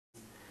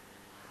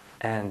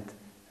and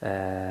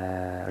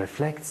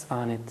reflects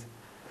on it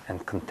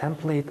and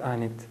contemplate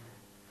on it,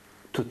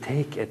 to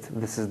take it.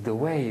 This is the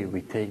way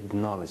we take the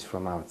knowledge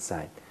from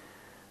outside.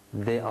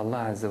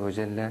 Allah Azza wa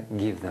Jalla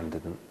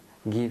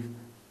give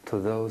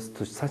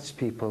to such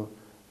people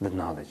the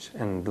knowledge,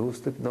 and those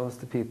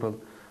the people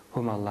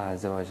whom Allah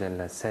Azza wa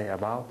Jalla say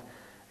about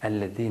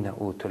الَّذِينَ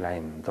أُوتُوا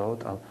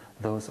الْعِلْمَ,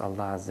 those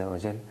Allah Azza wa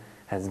Jalla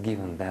has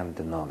given them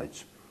the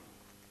knowledge.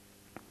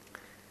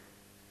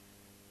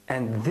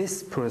 And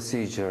this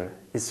procedure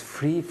is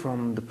free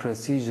from the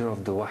procedure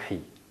of the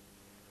wahi.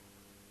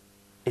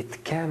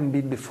 It can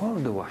be before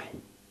the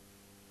wahi.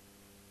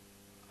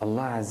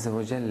 Allah Azza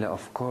wa Jalla,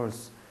 of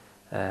course,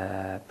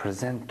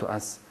 present to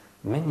us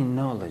many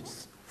knowledge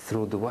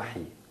through the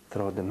wahi,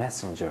 through the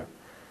messenger.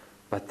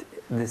 But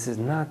this is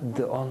not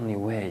the only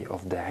way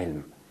of the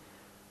ilm.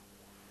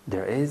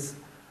 There is,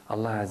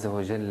 Allah Azza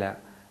wa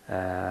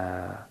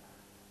Jalla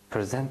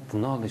present the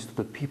knowledge to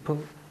the people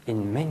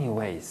in many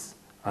ways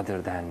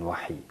other than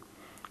wahi.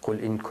 قُلْ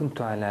إِن كُنْتُ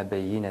عَلَى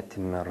بَيِّنَةٍ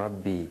مِّن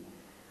رَبِّي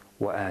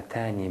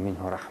وَآتَانِي مِنْهُ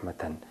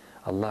رَحْمَةً.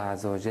 Allah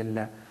Azza wa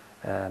Jalla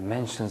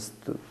mentions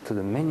to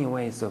the many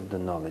ways of the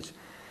knowledge.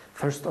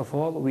 First of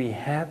all, we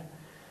have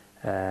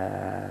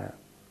an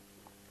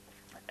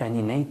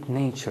innate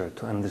nature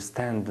to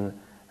understand the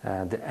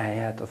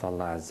ayat of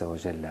Allah Azza wa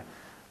Jalla,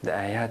 the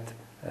ayat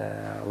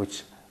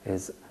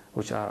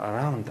which are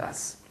around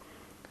us.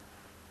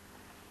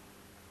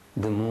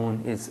 The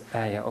moon is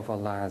ayah of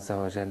Allah Azza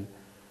wa Jalla.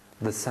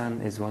 The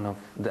sun is one of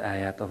the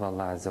ayat of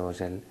Allah Azza wa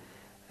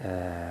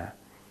Jalla.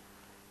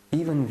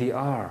 Even we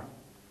are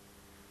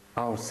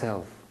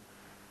ourselves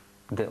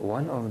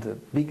one of the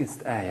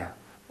biggest ayat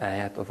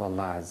of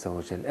Allah Azza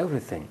wa Jalla.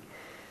 Everything,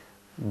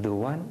 the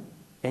one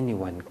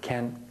anyone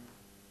can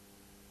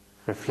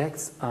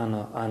reflect on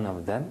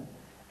of them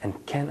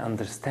and can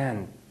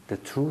understand the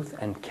truth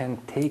and can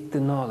take the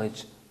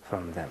knowledge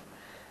from them.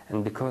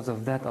 And because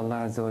of that,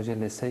 Allah Azza wa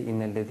Jalla say,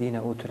 إِنَّ الَّذِينَ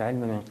أُوتُوا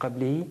الْعِلْمَ مِنْ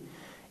قَبْلِهِ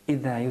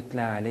إِذَا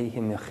يُتْلَى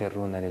عَلَيْهِمْ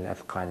يَخِرُّونَ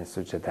لِلْأَذْقَانِ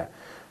سُجَّدًا.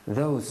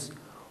 Those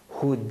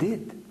who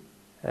did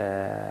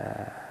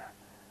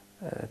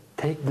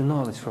take the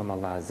knowledge from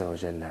Allah Azza wa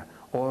Jalla,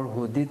 or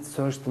who did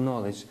search the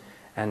knowledge,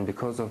 and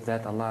because of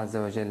that Allah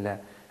Azza wa Jalla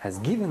has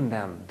given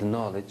them the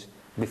knowledge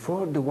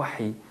before the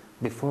wahi,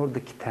 before the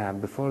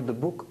kitab, before the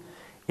book.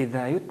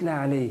 إِذَا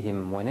يُتْلَى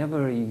عَلَيْهِمْ,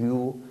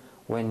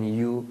 when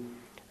you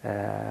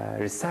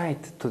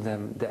recite to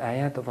them the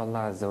ayat of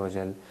Allah Azza wa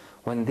Jalla,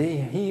 when they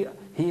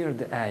hear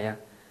the ayah,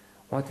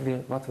 what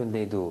will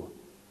they do?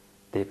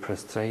 They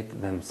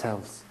prostrate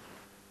themselves.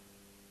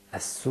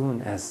 As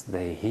soon as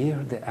they hear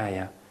the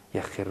ayah,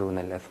 يَخِرُّونَ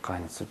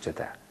الْأَذْقَانِ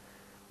سُجَّدًا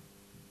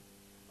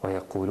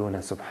وَيَقُولُونَ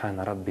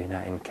سُبْحَانَ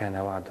رَبِّنَا إِنْ كَانَ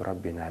وَعْدُ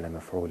رَبِّنَا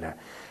لَمَفْعُولًا.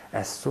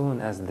 As soon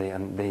as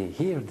they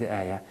hear the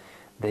ayah,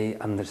 they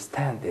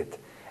understand it,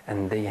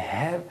 and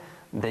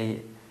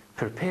they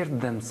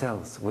prepared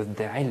themselves with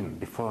the ilm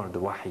before the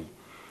wahi.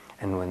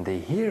 And when they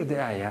hear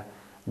the ayah,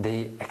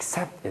 they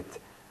accept it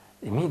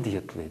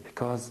immediately,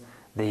 because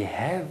they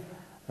have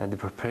the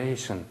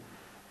preparation.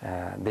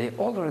 They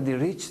already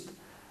reached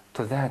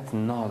to that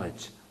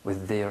knowledge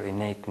with their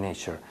innate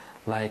nature.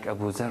 Like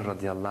Abu Zar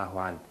radiallahu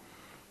anh,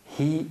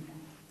 he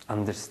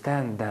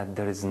understands that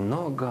there is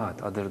no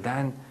God other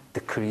than the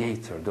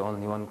Creator, the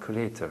only one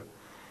Creator.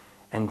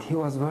 And he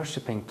was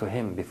worshipping to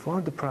him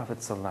before the Prophet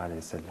sallallahu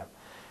alaihi wasallam.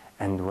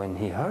 And when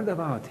he heard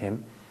about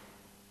him,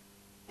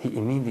 he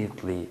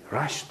immediately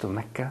rushed to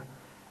Mecca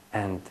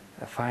and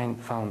found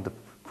the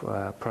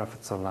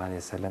Prophet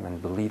ﷺ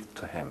and believed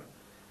to him,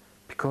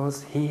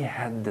 because he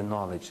had the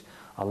knowledge.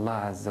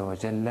 Allah Azza wa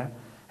Jalla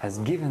has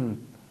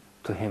given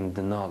to him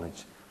the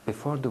knowledge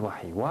before the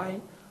wahi.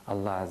 Why?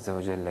 Allah Azza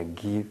wa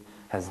Jalla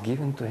has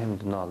given to him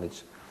the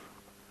knowledge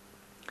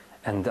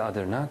and the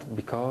other not?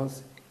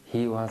 Because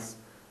he was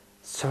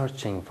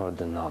searching for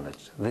the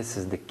knowledge. This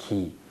is the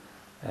key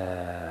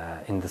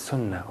in the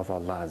sunnah of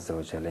Allah Azza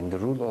wa Jalla, in the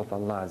rule of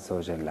Allah Azza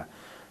wa Jalla,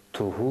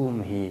 to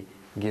whom he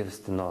gives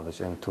the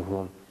knowledge and to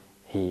whom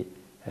he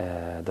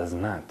does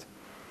not.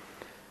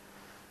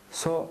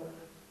 So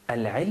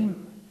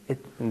al-ilm,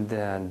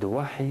 the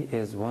wahi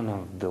is one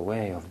of the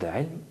way of the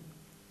ilm,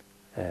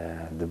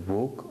 the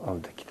book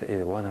of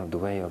the one of the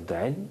way of the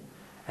ilm,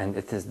 and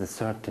it is the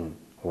certain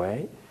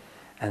way.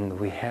 And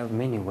we have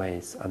many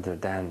ways other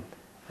than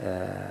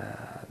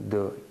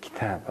the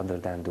kitab, other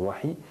than the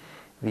wahi.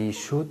 We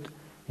should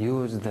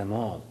use them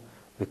all,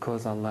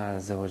 because Allah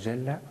Azza wa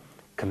Jalla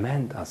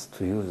command us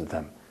to use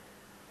them.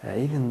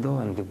 Even though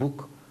in the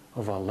book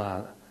of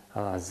Allah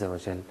Azza wa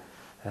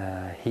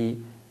Jalla,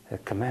 He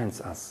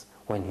commands us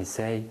when He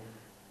say,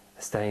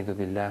 "Asta'idhu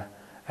billah,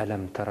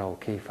 alam taraw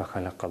kayfa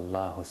khalaqa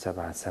Allahu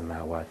sab'a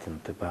samawati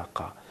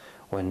tibaqa."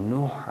 When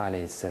Nuh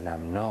alayhi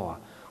salam, Noah,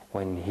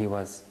 when he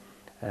was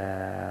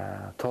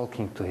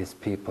talking to his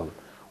people,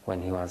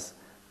 when he was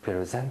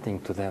presenting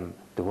to them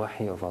the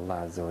wahi of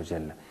Allah Azza wa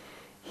Jalla,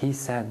 he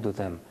said to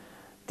them,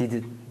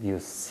 "Did you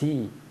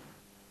see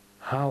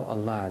how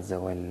Allah Azza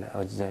wa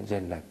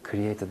Jalla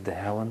created the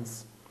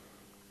heavens?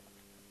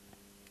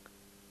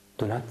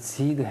 Do not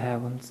see the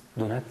heavens?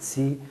 Do not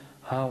see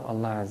how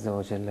Allah Azza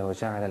wa Jalla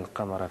وَجَعَلَ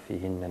الْقَمَرَ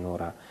فِيهِنَّ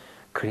نُورًا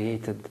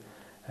created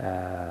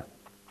the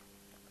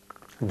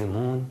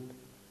moon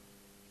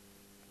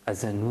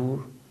as a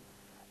nur,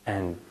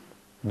 and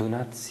do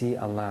not see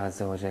Allah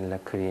Azza wa Jalla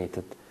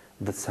created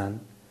the sun,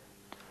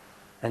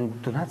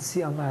 and do not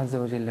see Allah Azza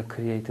wa Jalla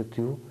created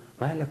you.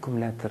 مَا لَكُمْ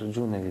لَا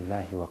تَرْجُونَ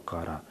لِلَّهِ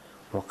وَقَارًا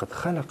وَقَدْ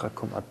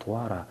خَلَقَكُمْ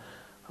أَطْوَارًا.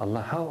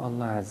 Allah, how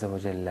Allah Azza wa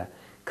Jalla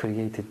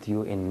created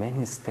you in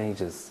many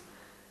stages,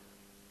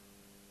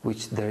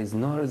 which there is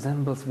no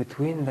resemblance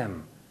between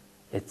them.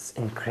 It's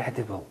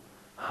incredible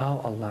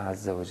how Allah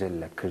Azza wa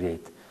Jalla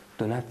create.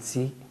 Do not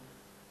see?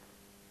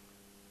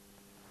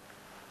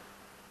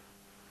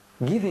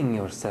 Giving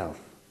yourself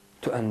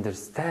to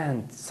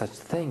understand such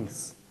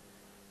things,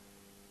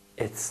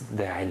 it's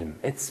the ilm,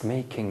 it's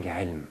making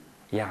ilm,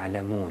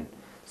 يعلمون.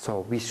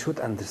 So we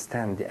should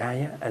understand the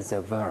ayah as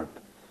a verb.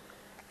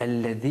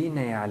 الذين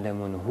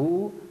يعلمون,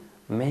 who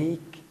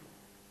make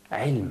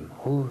ilm,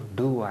 who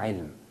do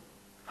ilm.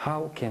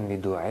 How can we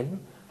do ilm?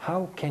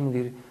 How can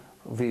we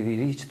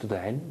reach to the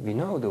ilm? We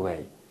know the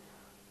way.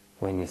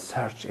 When you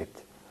search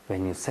it,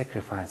 when you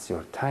sacrifice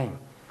your time,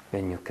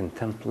 when you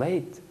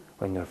contemplate,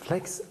 when you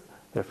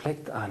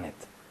reflect on it.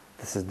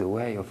 This is the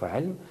way of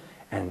ilm,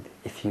 and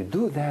if you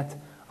do that,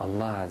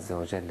 Allah Azza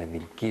wa Jalla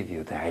will give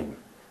you the ilm.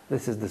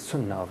 This is the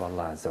sunnah of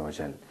Allah Azza wa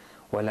Jalla.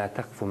 وَلَا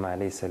تَقْفُ مَا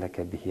لَيْسَ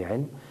لَكَ بِهِ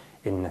عِلْمٍ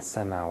إِنَّ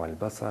السَّمْعَ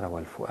وَالْبَصَرَ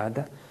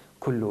وَالْفُؤَادَ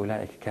كُلُّ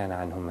أُولَٰئِكَ كَانَ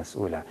عَنْهُ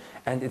مَسْئُولًا.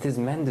 And it is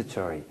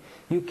mandatory.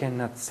 You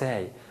cannot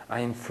say,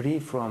 I am free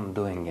from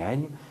doing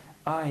ilm,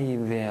 I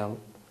will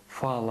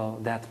follow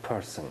that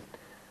person,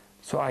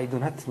 so I do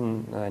not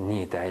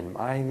need ilm.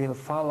 I will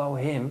follow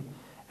him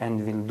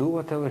and will do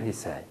whatever he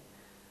say.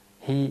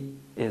 He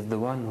is the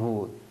one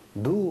who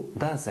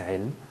does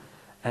ilm,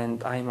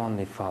 and I am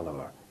only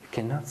follower. You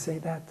cannot say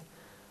that.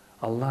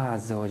 Allah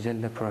Azza wa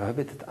Jalla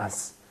prohibited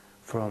us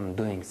from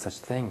doing such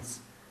things.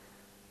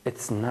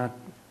 It's not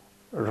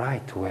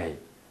right way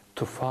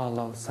to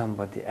follow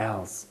somebody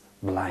else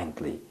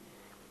blindly.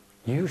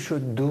 You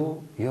should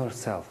do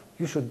yourself.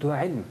 You should do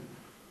ilm.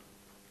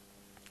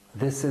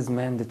 This is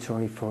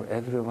mandatory for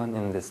everyone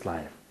in this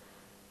life.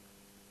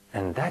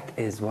 And that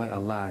is why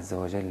Allah Azza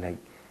wa Jalla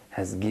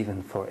has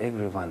given for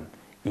everyone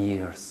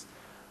ears,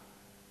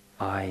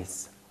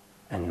 eyes,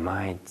 and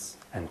minds,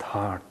 and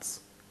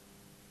hearts.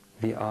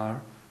 We are,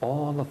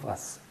 all of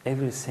us,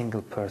 every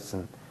single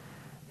person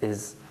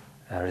is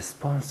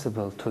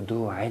responsible to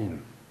do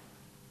ilm,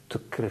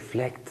 to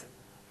reflect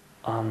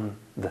on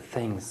the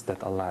things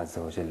that Allah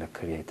Azza wa Jalla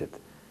created.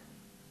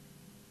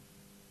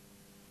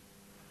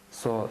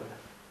 So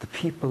the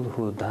people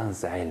who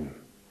does ilm,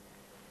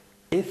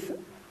 if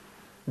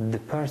the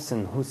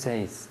person who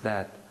says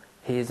that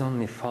he is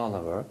only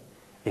follower,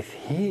 if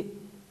he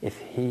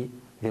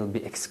will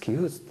be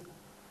excused,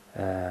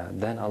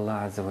 then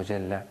Allah Azza wa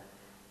Jalla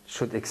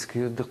should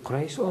excuse the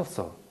Quraysh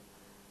also.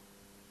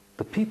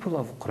 The people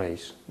of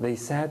Quraysh, they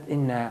said,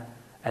 إِنَّا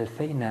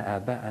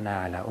أَلْفَيْنَا آبَاءَنَا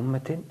عَلَى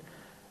أُمَّةٍ.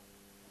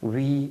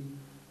 We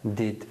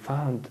did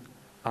found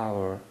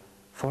our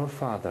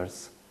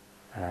forefathers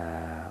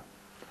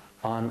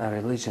on a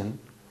religion,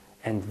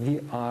 and we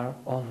are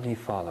only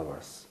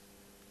followers.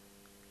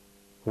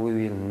 We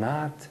will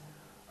not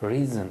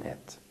reason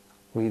it.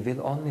 We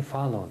will only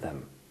follow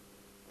them.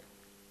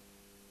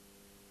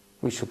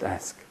 We should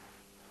ask,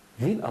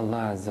 will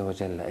Allah Azza wa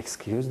Jalla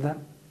excuse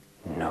them?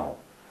 No.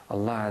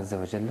 Allah Azza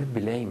wa Jalla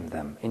blame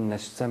them. إِنَّ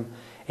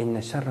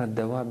شَرَّ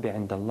الدَّوَابِ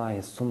عِنْدَ اللَّهِ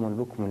الصُّمُّ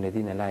الْبُكْمُ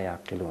الَّذِينَ لَا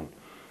يَعْقِلُونَ.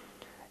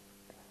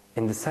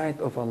 In the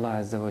sight of Allah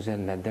Azza wa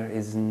Jalla, there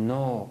is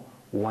no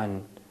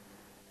one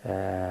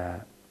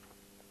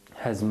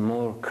has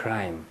more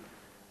crime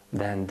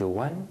than the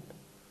one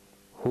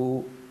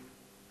who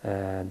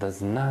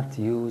does not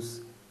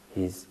use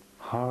his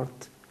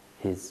heart,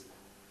 his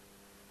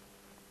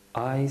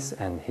eyes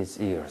and his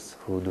ears,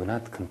 who do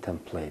not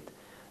contemplate.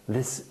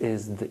 This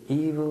is the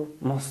evil,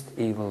 most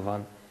evil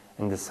one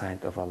in the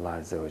sight of Allah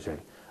Azza wa Jalla.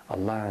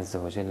 Allah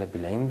Azza wa Jalla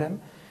blame them,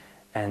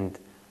 and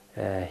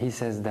He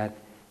says that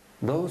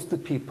those the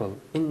people,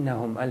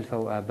 إِنَّهُمْ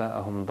أَلْفَوْا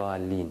آبَاءَهُمْ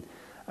ضَالِّينَ.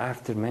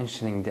 After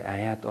mentioning the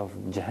ayat of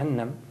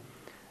Jahannam,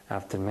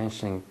 after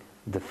mentioning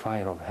the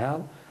fire of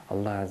hell,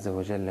 Allah Azza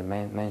wa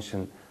Jalla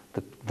mentioned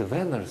the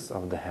dwellers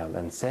of the hell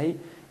and say,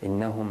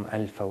 إِنَّهُمْ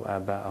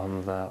أَلْفَوْا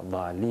آبَاءَهُمْ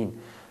ضَالِّينَ.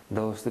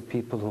 Those the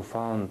people who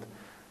found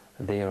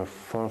their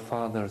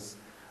forefathers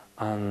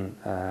on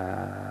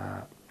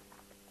a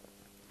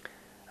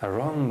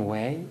wrong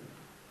way,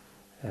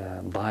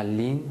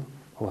 ضَالِّينَ,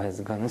 who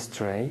has gone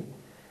astray,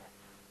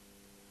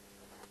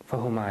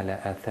 فَهُمْ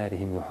عَلَى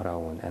آثَارِهِمْ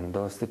يُحْرَوُونَ. And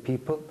those the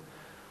people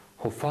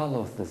who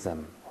follow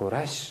them, who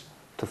rush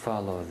to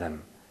follow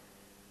them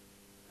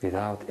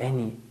without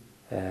any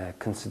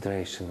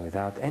consideration,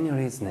 without any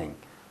reasoning,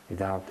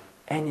 without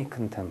any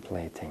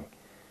contemplating.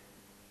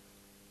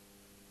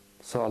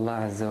 So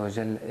Allah Azza wa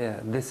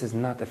Jalla, this is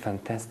not a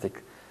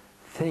fantastic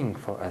thing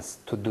for us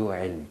to do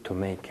ilm, to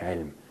make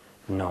ilm.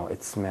 No,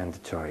 it's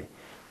mandatory.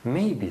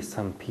 Maybe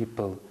some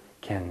people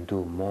can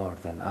do more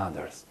than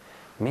others.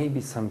 Maybe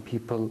some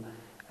people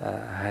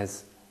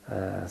has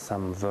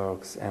some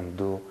works and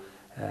do,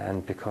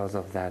 and because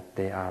of that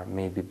they are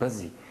maybe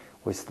busy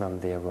with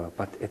their work.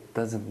 But it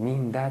doesn't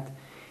mean that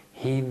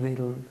he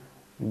do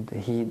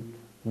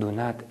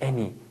not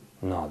any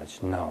knowledge.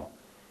 No.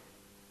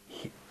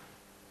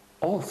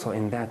 Also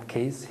in that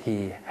case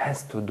he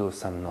has to do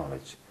some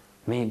knowledge,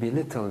 maybe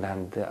little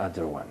than the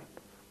other one,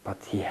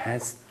 but he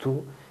has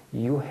to.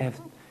 You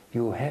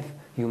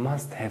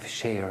must have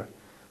share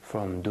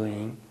from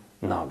doing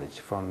knowledge,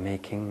 from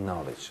making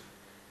knowledge.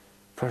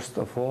 First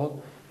of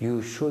all,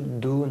 you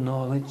should do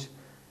knowledge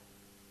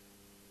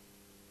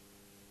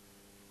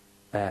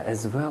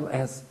as well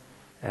as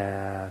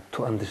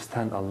to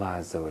understand Allah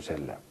Azza wa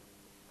Jalla,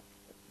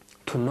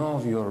 to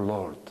know your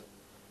Lord.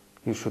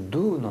 You should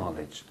do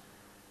knowledge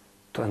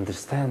to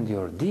understand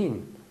your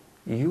deen.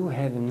 You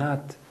have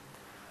not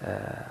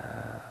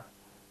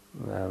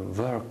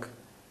work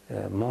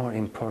more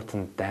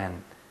important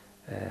than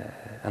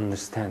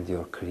understand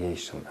your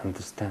creation,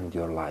 understand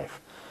your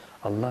life.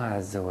 Allah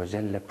Azza wa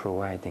Jalla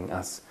providing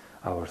us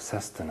our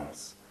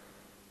sustenance.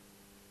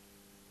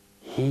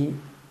 He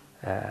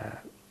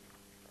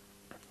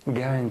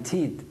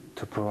guaranteed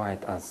to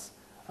provide us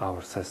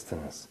our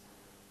sustenance,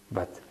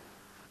 but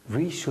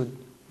we should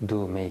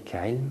make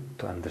ilm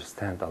to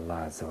understand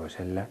Allah Azza wa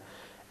Jalla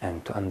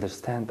and to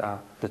understand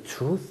the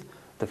truth,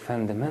 the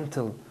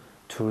fundamental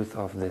truth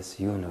of this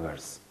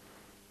universe.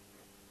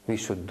 We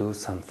should do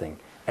something.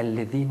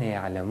 الَّذِينَ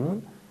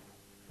يَعْلَمُونَ,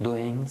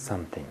 doing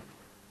something,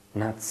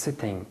 not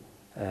sitting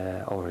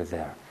over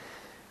there.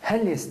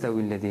 هَلْ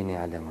يَسْتَوِي الَّذِينَ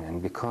يَعْلَمُونَ.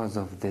 And because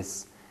of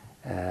this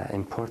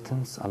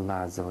importance,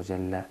 Allah Azza wa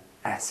Jalla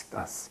asked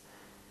us,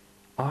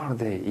 are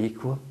they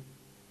equal?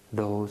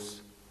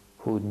 Those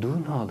who do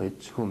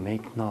knowledge, who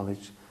make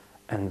knowledge,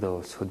 and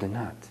those who do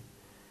not.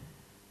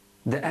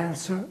 The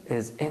answer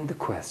is in the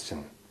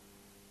question.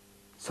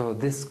 So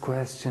this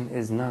question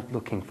is not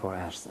looking for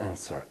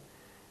answer.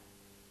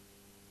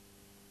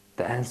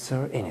 The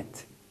answer in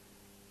it.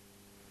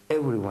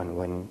 Everyone,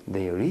 when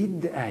they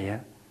read the ayah,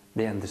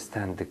 they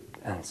understand the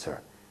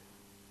answer.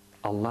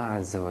 Allah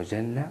Azza wa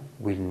Jalla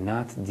will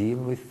not deal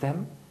with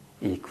them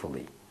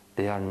equally.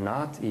 They are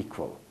not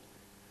equal.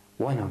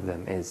 One of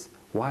them is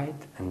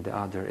white and the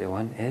other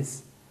one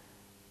is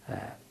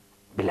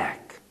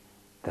black.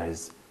 There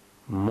is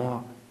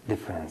more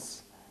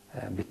difference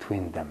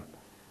between them.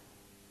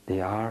 They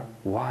are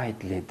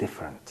widely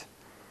different.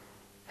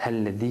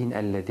 الَّذِينَ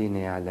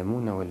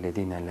يَعْلَمُونَ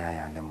وَالَّذِينَ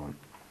لَا يَعْلَمُونَ.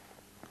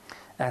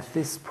 At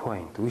this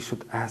point, we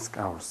should ask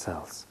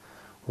ourselves,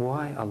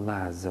 why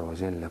Allah Azza wa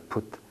Jalla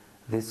put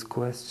this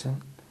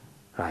question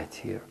right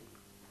here?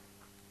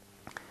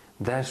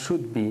 There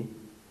should be,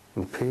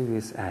 in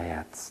previous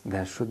ayats,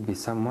 there should be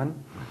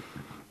someone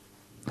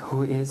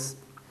who is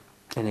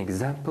an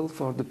example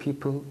for the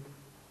people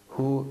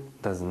who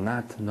does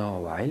not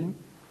know ilm,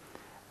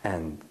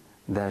 and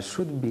there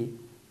should be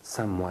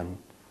someone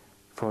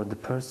for the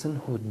person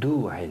who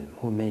do ilm,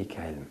 who make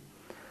ilm.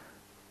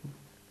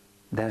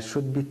 There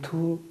should be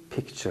two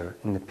pictures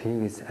in the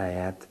previous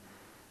ayat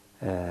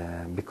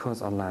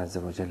because Allah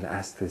Azza wa Jalla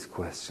asked this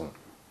question.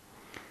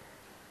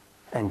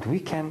 And we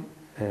can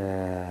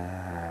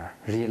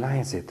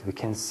realize it, we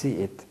can see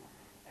it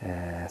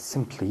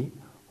simply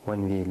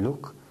when we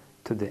look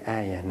to the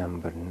ayah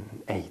number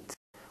 8.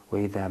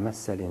 وَإِذَا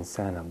مَسَّ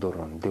الْإِنسَانَ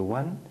ضُرٌّ. The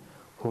one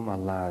whom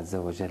Allah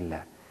Azza wa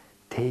Jalla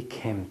take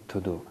him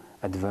to do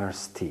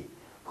adversity,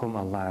 whom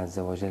Allah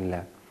Azza wa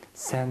Jalla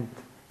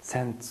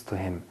sends to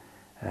him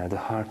the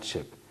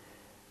hardship.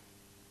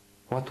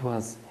 What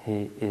was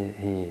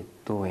he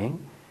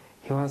doing?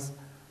 He was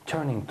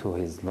turning to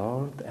his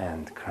Lord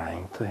and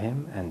crying to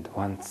him and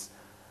wants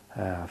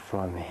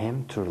from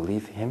him to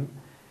relieve him,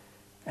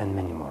 and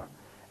many more.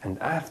 And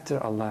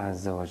after Allah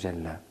Azza wa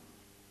Jalla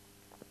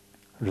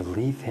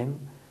relieve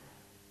him,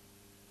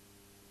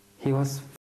 he was